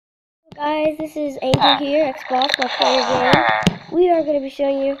Guys, this is Angel here, Xbox, my player game. We are going to be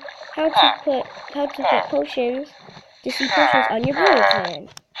showing you how to put potions, potions on your brewing stand.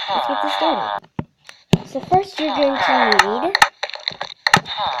 Let's get this started. So first you're going to need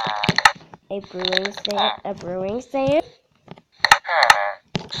a brewing stand,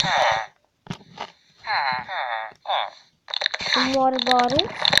 some water bottles,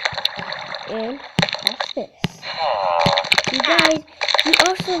 and that's this. You guys, you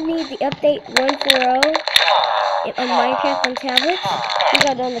also need the update 1.40 on Minecraft on tablets. You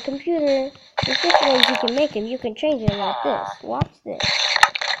got it on the computer. There's different ways you can make them. You can change them like this. Watch this.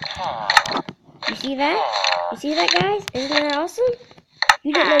 You see that? You see that, guys? Isn't that awesome?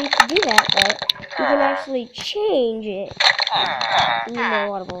 You didn't know you could do that, but you can actually change it. We need more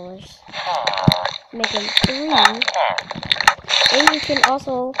water bowlers. Make them 3. And you can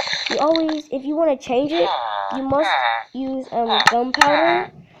also, if you want to change it, you must use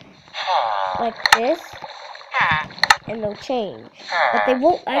gunpowder, like this, and they'll change. But they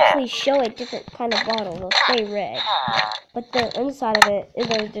won't actually show a different kind of bottle, they'll stay red. But the inside of it,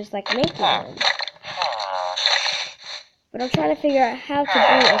 they're just like making them. But I'm trying to figure out how to do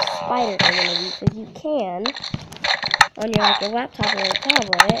a spider in one of these, because you can, on your laptop or your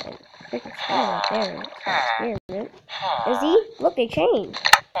tablet. Freaking spider right there. Experiment. And see? Look, they changed.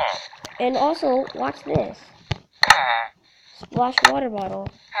 And also, watch this. Splash water bottle.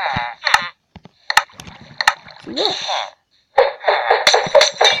 See, look.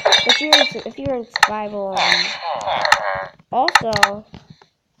 If you're in survival, also,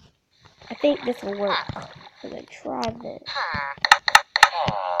 I think this will work. I'm gonna try this.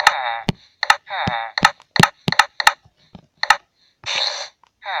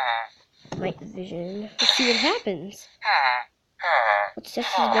 Night vision. Let's see what happens. Let's test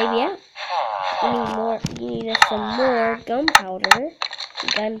this baby out. You need some more gunpowder.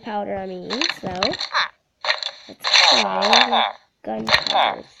 Gunpowder, I mean. So let's try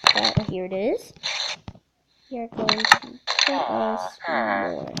gunpowder. Here it is. You're going to put us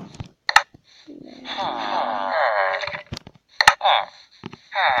more.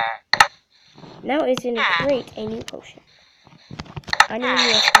 Now it's going to create a new potion. I need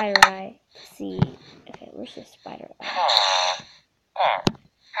a spider eye to see. Okay, where's the spider eye?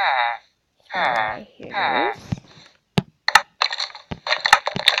 Spider eye, here it is.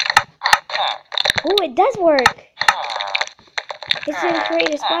 Oh, it does work! It's going to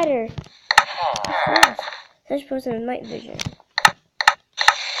create a spider. Yes. Such person with night vision.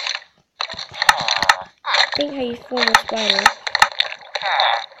 Think how you form a spider.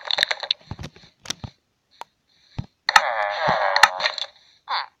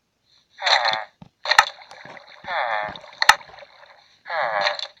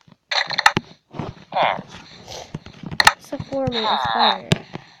 So forming a spider.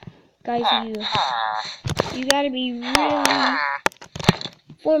 Guys, you gotta be really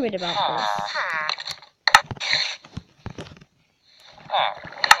formed about this.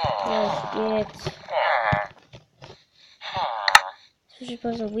 Let's get special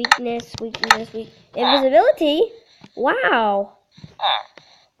person weakness. Invisibility? Wow!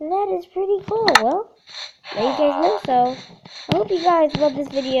 That is pretty cool. Well, now you guys know so. I hope you guys love this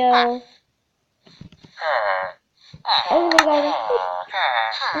video. Anyway, guys,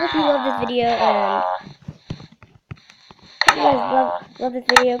 I hope you love this video, and if you guys love this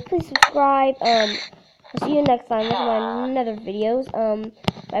video, please subscribe. I'll see you next time with my another videos.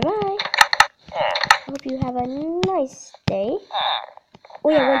 Bye bye. Hope you have a nice day. Oh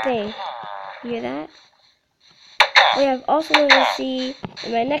yeah, one thing. You hear that? Oh yeah, I've also want to see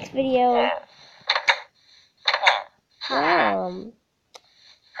in my next video.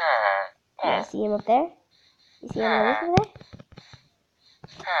 You see him up there? You see him over there?